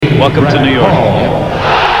Welcome to New York.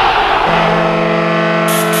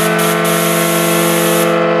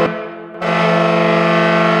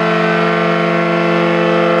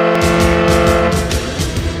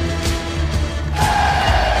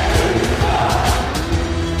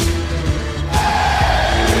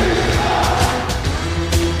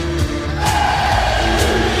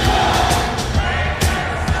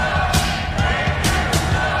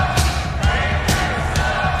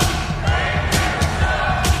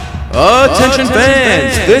 Attention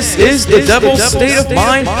fans, this is the Devil's State of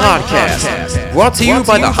Mind podcast, brought to you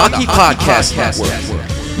by the Hockey Podcast Network.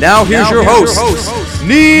 Now here's your host,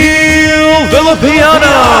 Neil Villapiano.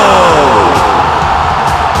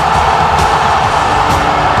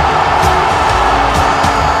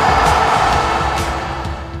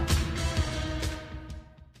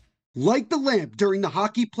 Light the lamp during the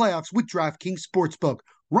hockey playoffs with DraftKings Sportsbook.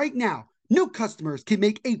 Right now, new customers can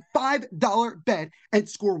make a $5 bet and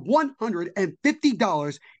score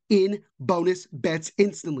 $150 in bonus bets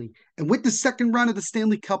instantly. And with the second round of the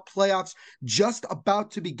Stanley Cup playoffs just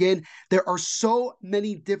about to begin, there are so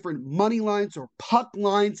many different money lines or puck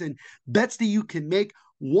lines and bets that you can make.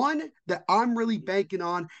 One that I'm really banking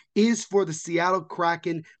on is for the Seattle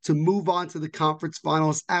Kraken to move on to the conference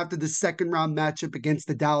finals after the second round matchup against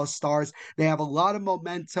the Dallas Stars. They have a lot of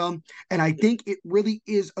momentum, and I think it really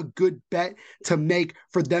is a good bet to make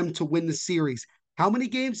for them to win the series. How many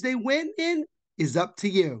games they win in is up to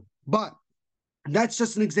you. But that's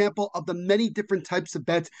just an example of the many different types of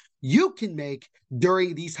bets you can make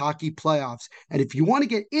during these hockey playoffs. And if you want to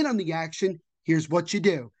get in on the action, here's what you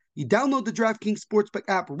do. You download the DraftKings Sportsbook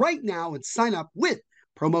app right now and sign up with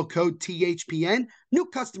promo code THPN. New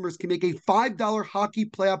customers can make a $5 hockey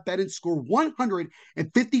playoff bet and score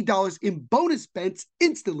 $150 in bonus bets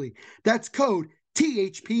instantly. That's code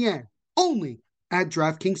THPN only at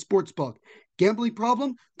DraftKings Sportsbook. Gambling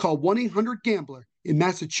problem? Call 1-800-GAMBLER. In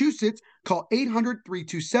Massachusetts, call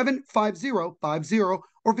 800-327-5050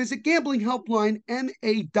 or visit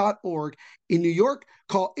gamblinghelplinema.org. In New York,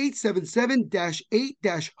 call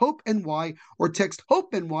 877-8-HOPE-NY or text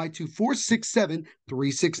HOPE-NY to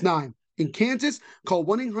 467-369. In Kansas, call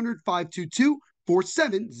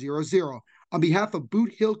 1-800-522-4700. On behalf of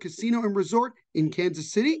Boot Hill Casino and Resort in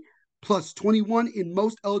Kansas City, plus 21 in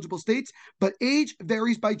most eligible states, but age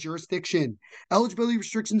varies by jurisdiction. Eligibility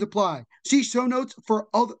restrictions apply. See show notes for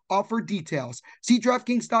other offer details. See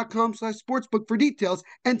DraftKings.com/sportsbook for details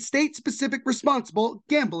and state-specific responsible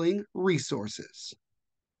gambling resources.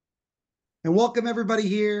 And welcome everybody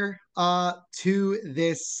here to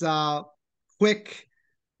this quick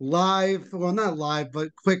live, well, not live, but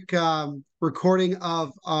quick recording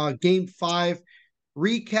of Game 5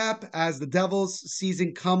 recap as the Devils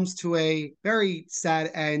season comes to a very sad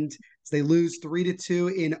end as they lose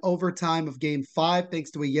 3-2 in overtime of Game 5 thanks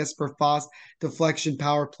to a Jesper Fast deflection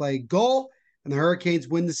power play goal. And the Hurricanes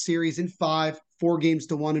win the series in 5,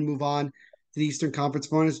 4-1, and move on to the Eastern Conference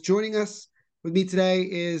Finals. Joining us with me today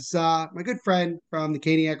is my good friend from the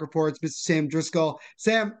Caniac Reports, Mr. Sam Driscoll.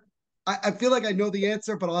 Sam, I feel like I know the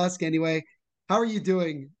answer, but I'll ask anyway. How are you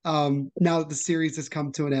doing now that the series has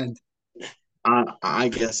come to an end? I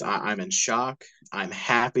guess I'm in shock. I'm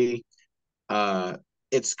happy.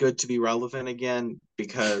 It's good to be relevant again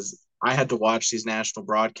because I had to watch these national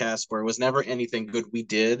broadcasts where it was never anything good we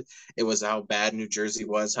did. It was how bad New Jersey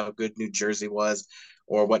was, how good New Jersey was,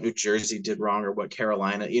 or what New Jersey did wrong, or what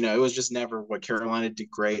Carolina, it was just never what Carolina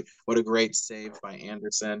did great. What a great save by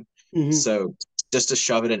Anderson. Mm-hmm. So just to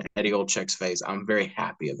shove it in Eddie Olczyk's face, I'm very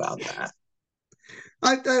happy about that.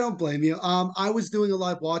 I don't blame you. I was doing a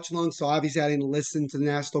live watch along, so obviously I didn't listen to the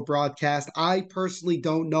national broadcast. I personally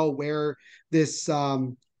don't know where this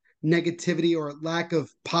negativity or lack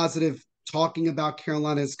of positive talking about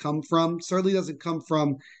Carolina has come from. Certainly doesn't come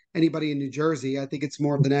from anybody in New Jersey. I think it's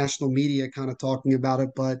more of the national media kind of talking about it.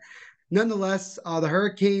 But nonetheless, the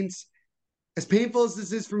Hurricanes, as painful as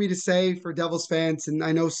this is for me to say for Devils fans, and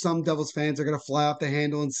I know some Devils fans are going to fly off the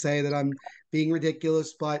handle and say that I'm being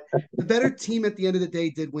ridiculous, but the better team at the end of the day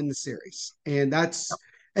did win the series. And that's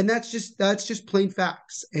just plain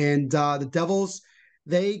facts. And the Devils,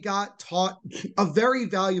 they got taught a very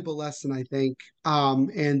valuable lesson, I think.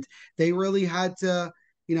 And they really had to,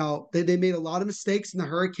 they made a lot of mistakes, and the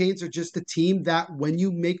Hurricanes are just a team that when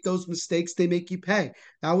you make those mistakes, they make you pay.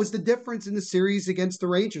 That was the difference in the series against the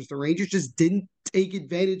Rangers. The Rangers just didn't take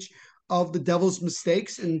advantage of the Devils'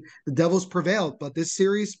 mistakes, and the Devils prevailed. But this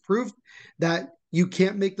series proved that you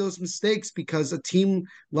can't make those mistakes because a team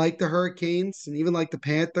like the Hurricanes and even like the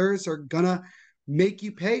Panthers are going to make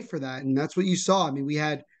you pay for that. And that's what you saw. I mean, we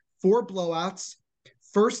had 4 blowouts.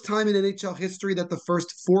 First time in NHL history that the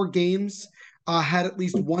first 4 games had at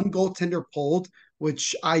least one goaltender pulled,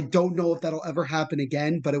 which I don't know if that'll ever happen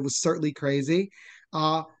again, but it was certainly crazy.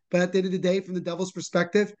 But at the end of the day, from the Devils'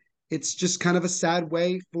 perspective, it's just kind of a sad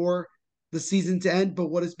way for the season to end, but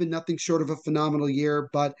what has been nothing short of a phenomenal year.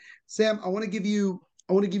 But Sam, I want to give you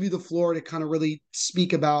the floor to kind of really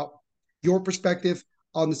speak about your perspective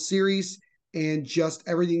on the series and just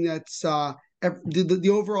everything that's the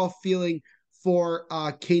overall feeling for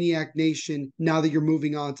Caniac Nation now that you're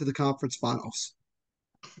moving on to the conference finals.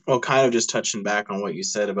 Well, kind of just touching back on what you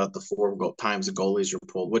said about the times the goalies are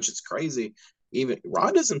pulled, which is crazy. Even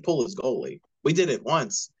Rod doesn't pull his goalie. We did it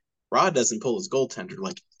once. Rod doesn't pull his goaltender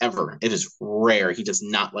like ever. It is rare. He does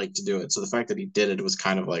not like to do it. So the fact that he did it was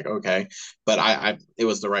kind of like okay, but it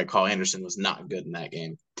was the right call. Anderson was not good in that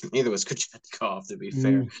game. Neither was Kuchetkov, to be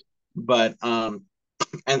fair. But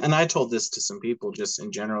and I told this to some people just in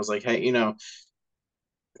general. I was like, hey,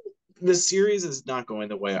 the series is not going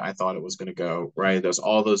the way I thought it was going to go, right? There's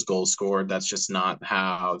all those goals scored. That's just not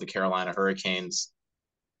how the Carolina Hurricanes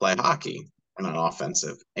play hockey. They're not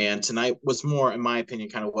offensive. And tonight was more, in my opinion,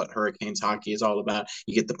 kind of what Hurricanes hockey is all about.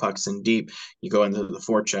 You get the pucks in deep, you go into the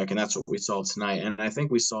forecheck, and that's what we saw tonight. And I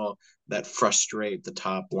think we saw that frustrate the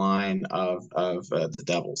top line of the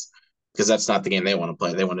Devils because that's not the game they want to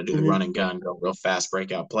play. They want to do the run and gun, go real fast,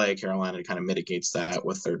 breakout play. Carolina kind of mitigates that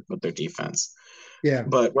with their defense. Yeah.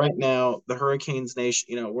 But right now, the Hurricanes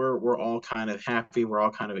nation, we're all kind of happy. We're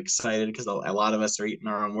all kind of excited because a lot of us are eating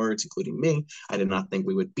our own words, including me. I did not think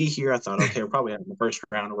we would be here. I thought, okay, we're probably in the first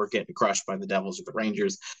round. We're getting crushed by the Devils or the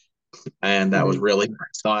Rangers. And that was really my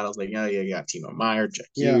thought. I was like, oh, yeah, you got Timo Meyer, Jack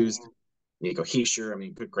Hughes, Nico Hischier. I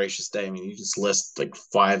mean, good gracious day. I mean, you just list like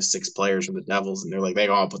 5-6 players from the Devils, and they're like, they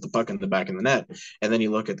all put the puck in the back of the net. And then you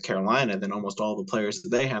look at Carolina, then almost all the players that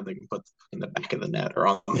they have, they can put in the back of the net or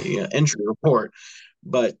on the injury report.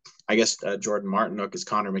 But I guess Jordan Martinook is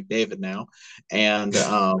Connor McDavid now. And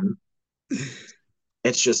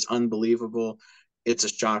it's just unbelievable. It's a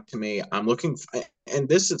shock to me. I'm looking,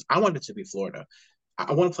 and I want it to be Florida.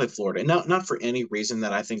 I want to play Florida, not for any reason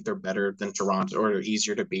that I think they're better than Toronto or they're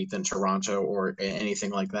easier to beat than Toronto or anything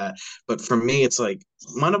like that. But for me, it's like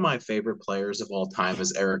one of my favorite players of all time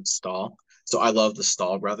is Eric Stahl. So I love the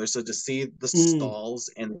Stahl brothers. So to see the Stahls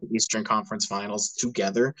in the Eastern Conference Finals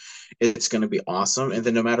together, it's going to be awesome. And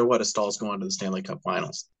then no matter what, a Stahl's going to the Stanley Cup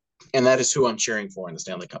Finals. And that is who I'm cheering for in the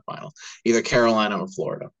Stanley Cup Finals, either Carolina or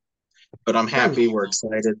Florida. But I'm happy. We're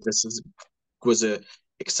excited. Was a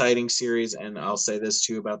exciting series, and I'll say this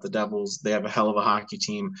too about the Devils. They have a hell of a hockey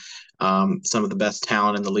team, some of the best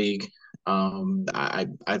talent in the league. I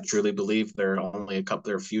truly believe there are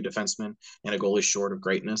a few defensemen and a goalie short of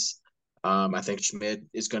greatness. I think Schmid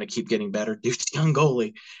is going to keep getting better. Dude's a young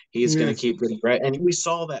goalie. He is going to keep getting right, and we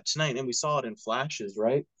saw that tonight, and we saw it in flashes,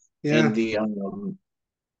 right? Yeah.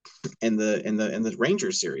 In the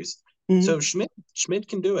Rangers series. So Schmid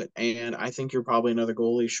can do it, and I think you're probably another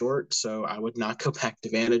goalie short. So I would not go back to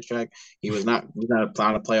Vanacek. He's not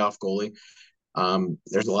a playoff goalie.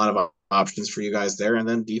 There's a lot of options for you guys there, and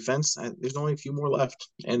then defense. There's only a few more left,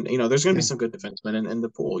 and there's going to be some good defensemen in the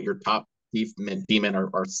pool. Your top D-men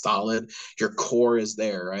are solid. Your core is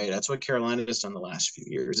there, right? That's what Carolina has done the last few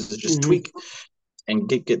years. Is just tweak and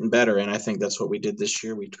getting better. And I think that's what we did this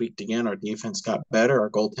year. We tweaked again. Our defense got better. Our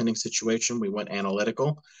goaltending situation, we went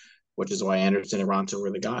analytical, which is why Anderson and Ronto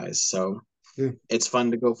were the guys. So it's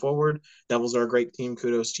fun to go forward. Devils are a great team.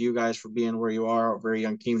 Kudos to you guys for being where you are. A very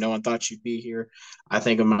young team. No one thought you'd be here. I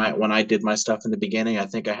think when I did my stuff in the beginning, I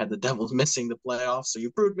think I had the Devils missing the playoffs. So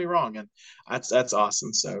you proved me wrong, and that's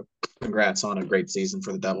awesome. So congrats on a great season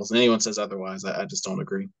for the Devils. And anyone says otherwise, I just don't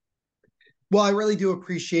agree. Well, I really do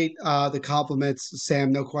appreciate the compliments,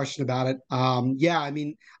 Sam. No question about it. I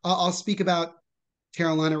mean, I'll speak about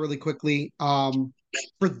Carolina really quickly.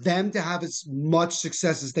 For them to have as much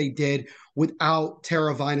success as they did without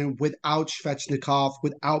Teravainen, without Svechnikov,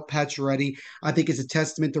 without Pacioretty, I think it's a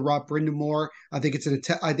testament to Rob Brindamore. I think it's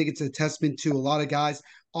a testament to a lot of guys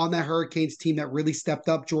on that Hurricanes team that really stepped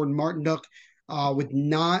up. Jordan Martinook.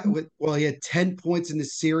 He had 10 points in the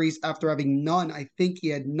series after having none. I think he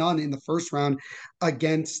had none in the first round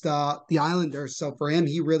against the Islanders. So for him,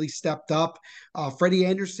 he really stepped up. Freddie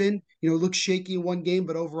Anderson, looked shaky in one game,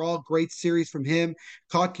 but overall, great series from him.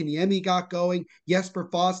 Kotkaniemi got going. Jesper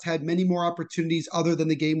Fast had many more opportunities other than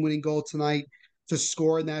the game-winning goal tonight to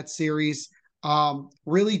score in that series.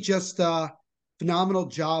 Really just phenomenal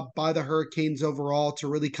job by the Hurricanes overall to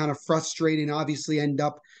really kind of frustrate and obviously end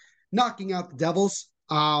up knocking out the Devils.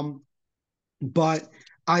 But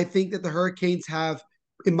I think that the Hurricanes have,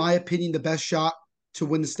 in my opinion, the best shot to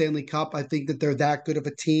win the Stanley Cup. I think that they're that good of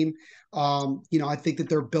a team. I think that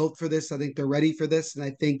they're built for this. I think they're ready for this, and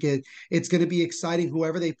I think it's going to be exciting.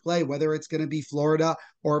 Whoever they play, whether it's going to be Florida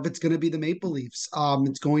or if it's going to be the Maple Leafs,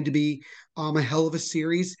 it's going to be a hell of a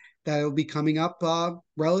series that will be coming up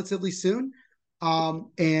relatively soon.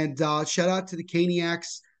 And shout out to the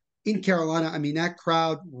Caniacs in Carolina. I mean, that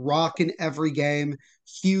crowd rocking every game.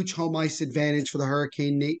 Huge home ice advantage for the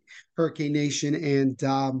Hurricane Nation. And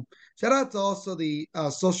shout out to also the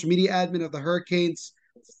social media admin of the Hurricanes.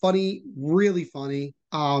 Funny, really funny.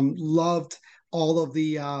 Loved all of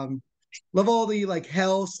the love all the like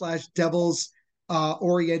hell/devils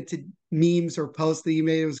oriented memes or posts that you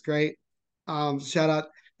made. It was great. Shout out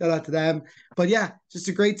to them. But yeah, just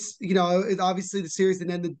a great, obviously the series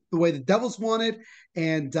didn't end the way the Devils wanted.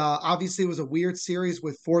 And obviously it was a weird series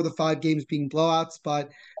with 4 of the 5 games being blowouts. But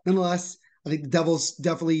nonetheless, I think the Devils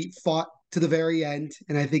definitely fought to the very end.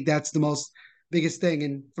 And I think that's the most biggest thing.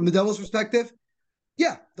 And from the Devils' perspective,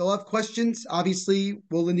 yeah, they'll have questions. Obviously,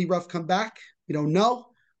 will Lindy Ruff come back? We don't know.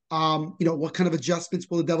 What kind of adjustments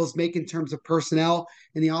will the Devils make in terms of personnel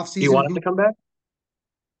in the offseason? Do you want him to come back?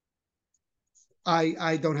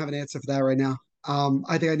 I don't have an answer for that right now.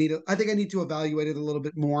 I think I need to evaluate it a little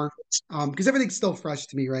bit more because everything's still fresh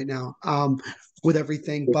to me right now with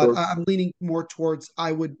everything. But I'm leaning more towards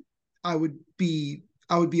I would be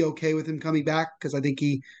okay with him coming back because I think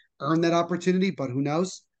he earned that opportunity. But who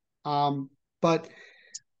knows? But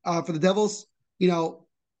for the Devils, a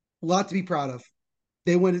lot to be proud of.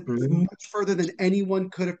 They went much further than anyone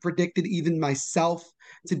could have predicted, even myself.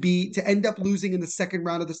 To end up losing in the second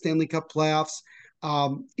round of the Stanley Cup playoffs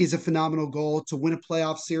is a phenomenal goal. To win a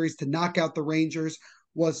playoff series, to knock out the Rangers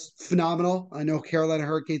was phenomenal. I know Carolina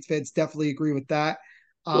Hurricanes fans definitely agree with that.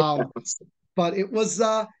 But it was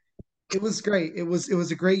great. It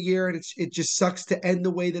was a great year, and it just sucks to end the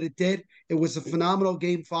way that it did. It was a phenomenal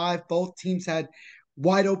Game 5. Both teams had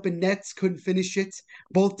wide open nets, couldn't finish it.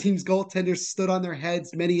 Both teams' goaltenders stood on their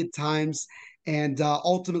heads many a times, and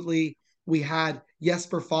ultimately we had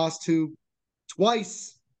Jesper Fast, who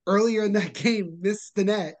twice earlier in that game missed the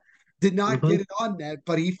net, did not get it on net,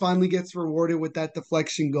 but he finally gets rewarded with that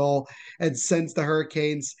deflection goal and sends the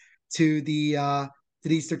Hurricanes to the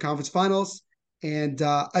Eastern Conference Finals. And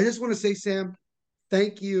I just want to say, Sam,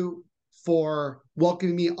 thank you for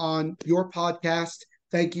welcoming me on your podcast.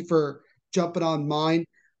 Thank you for jumping on mine.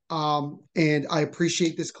 And I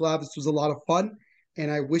appreciate this collab. This was a lot of fun. And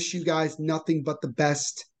I wish you guys nothing but the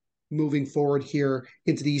best moving forward here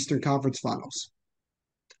into the Eastern Conference Finals.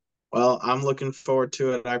 Well, I'm looking forward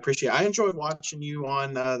to it. I enjoyed watching you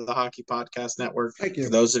on the Hockey Podcast Network. Thank you. For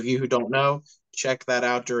those of you who don't know, check that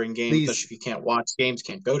out during games. Please. Especially if you can't watch games,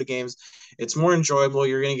 can't go to games. It's more enjoyable.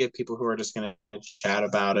 You're going to get people who are just going to chat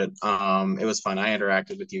about it. It was fun. I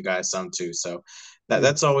interacted with you guys some too. So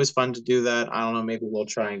that's always fun to do that. I don't know. Maybe we'll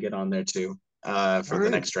try and get on there too for the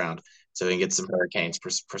next round so we can get some Hurricanes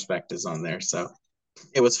perspectives on there. So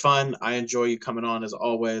it was fun. I enjoy you coming on as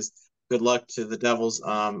always. Good luck to the Devils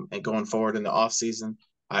and going forward in the offseason.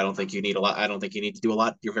 I don't think you need a lot. I don't think you need to do a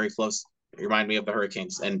lot. You're very close. You remind me of the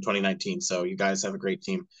Hurricanes in 2019. So you guys have a great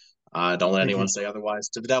team. Don't let anyone say otherwise.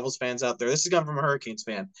 To the Devils fans out there, this is coming from a Hurricanes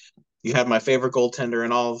fan. You have my favorite goaltender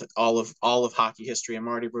in all of hockey history, and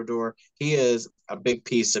Marty Brodeur. He is a big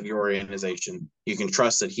piece of your organization. You can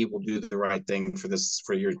trust that he will do the right thing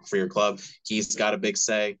for your club. He's got a big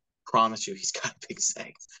say. Promise you, he's got a big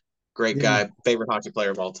say. Great guy, favorite hockey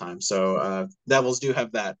player of all time. So Devils do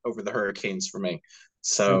have that over the Hurricanes for me.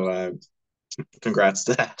 So congrats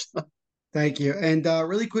to that. Thank you. And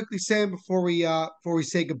really quickly, Sam, before we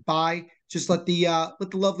say goodbye, just let the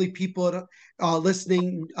lovely people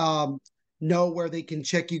listening know where they can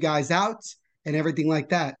check you guys out and everything like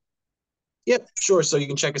that. Yep, sure. So you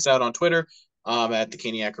can check us out on Twitter at the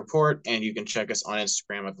Caniac Report, and you can check us on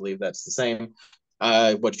Instagram. I believe that's the same.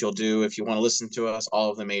 What you'll do if you want to listen to us,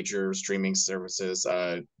 all of the major streaming services,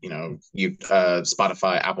 Spotify,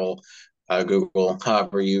 Apple, Google,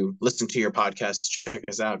 however you listen to your podcast, check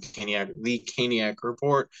us out, the Caniac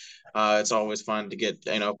Report. It's always fun to get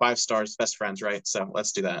 5 stars, best friends, right? So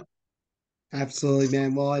let's do that. Absolutely,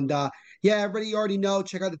 man. Well, and everybody, you already know,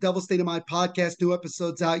 check out the Devil State of Mind podcast. New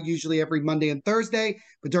episodes out usually every Monday and Thursday,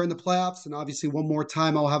 but during the playoffs, and obviously one more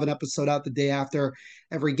time, I'll have an episode out the day after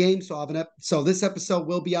every game. So so this episode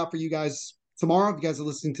will be out for you guys tomorrow. If you guys are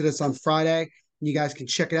listening to this on Friday, and you guys can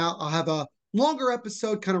check it out. I'll have a longer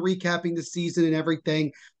episode kind of recapping the season and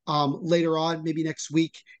everything later on, maybe next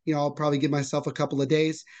week. I'll probably give myself a couple of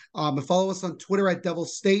days. But follow us on Twitter at Devil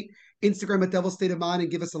State. Instagram at Devil State of Mind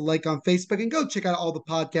and give us a like on Facebook. And go check out all the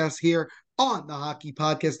podcasts here on the Hockey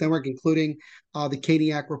Podcast Network, including the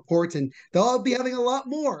Caniac Report. And they'll be having a lot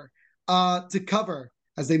more to cover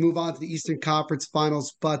as they move on to the Eastern Conference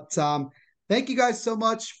Finals. But thank you guys so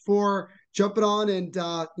much for jumping on and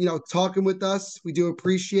talking with us. We do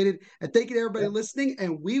appreciate it. And thank you to everybody listening.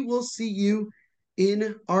 And we will see you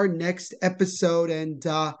in our next episode. And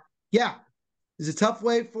it's a tough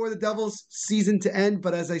way for the Devils season to end.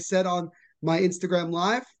 But as I said on my Instagram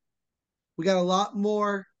Live, we got a lot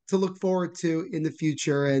more to look forward to in the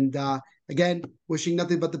future. And again, wishing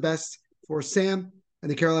nothing but the best for Sam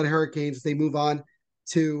and the Carolina Hurricanes as they move on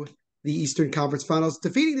to the Eastern Conference Finals,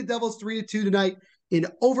 defeating the Devils 3-2 tonight in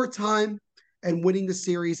overtime and winning the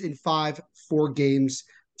series in 5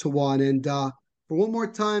 4-1. And for one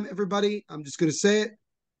more time, everybody, I'm just going to say it.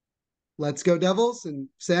 Let's go Devils. And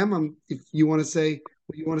Sam, if you want to say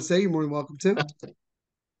what you want to say, you're more than welcome to.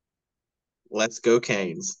 Let's go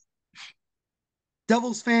Canes.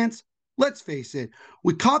 Devils fans, let's face it,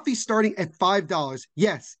 with coffee starting at $5,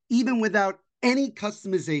 yes, even without any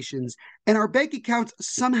customizations, and our bank accounts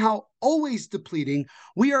somehow always depleting,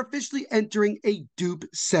 we are officially entering a dupe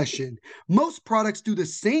session. Most products do the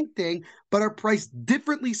same thing, but are priced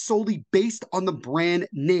differently solely based on the brand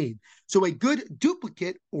name. So a good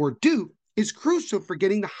duplicate or dupe is crucial for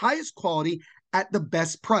getting the highest quality at the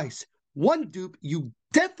best price. One dupe you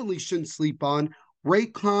definitely shouldn't sleep on: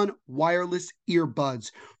 Raycon wireless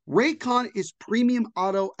earbuds. Raycon is premium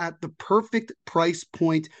audio at the perfect price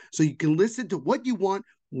point, so you can listen to what you want,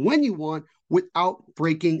 when you want, without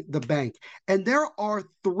breaking the bank. And there are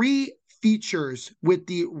 3 features with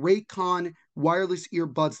the Raycon wireless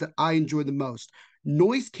earbuds that I enjoy the most.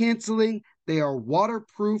 Noise canceling, they are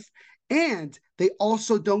waterproof, and they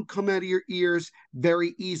also don't come out of your ears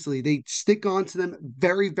very easily. They stick onto them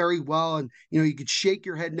very, very well. And, you could shake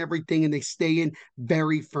your head and everything, and they stay in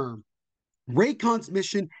very firm. Raycon's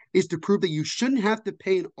mission is to prove that you shouldn't have to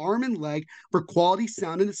pay an arm and leg for quality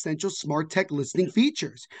sound and essential smart tech listening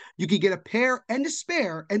features. You can get a pair and a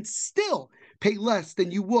spare and still pay less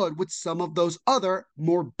than you would with some of those other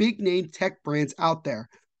more big-name tech brands out there.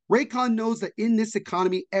 Raycon knows that in this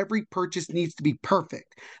economy, every purchase needs to be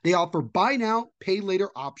perfect. They offer buy now, pay later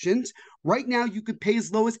options. Right now, you can pay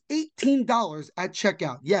as low as $18 at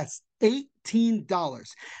checkout. Yes, $18.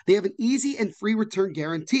 They have an easy and free return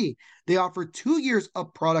guarantee. They offer 2 years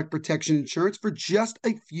of product protection insurance for just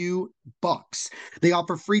a few bucks. They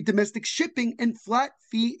offer free domestic shipping and flat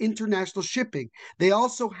fee international shipping. They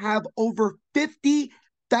also have over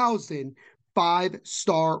 50,000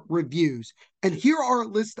 5-star reviews. And here are a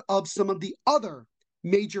list of some of the other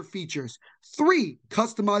major features: 3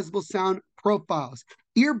 customizable sound profiles,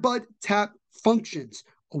 earbud tap functions,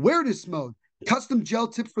 awareness mode, custom gel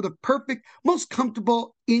tips for the perfect, most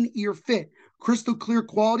comfortable in-ear fit, crystal clear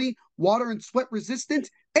quality, water and sweat resistant,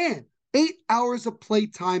 and 8 hours of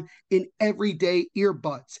playtime in everyday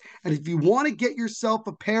earbuds. And if you want to get yourself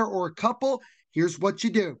a pair or a couple, here's what you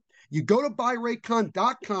do. You go to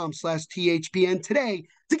buyraycon.com/THPN today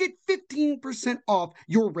to get 15% off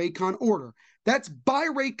your Raycon order. That's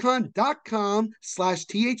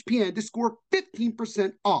buyraycon.com/THPN to score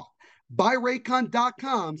 15% off.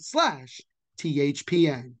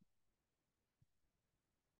 Buyraycon.com/THPN.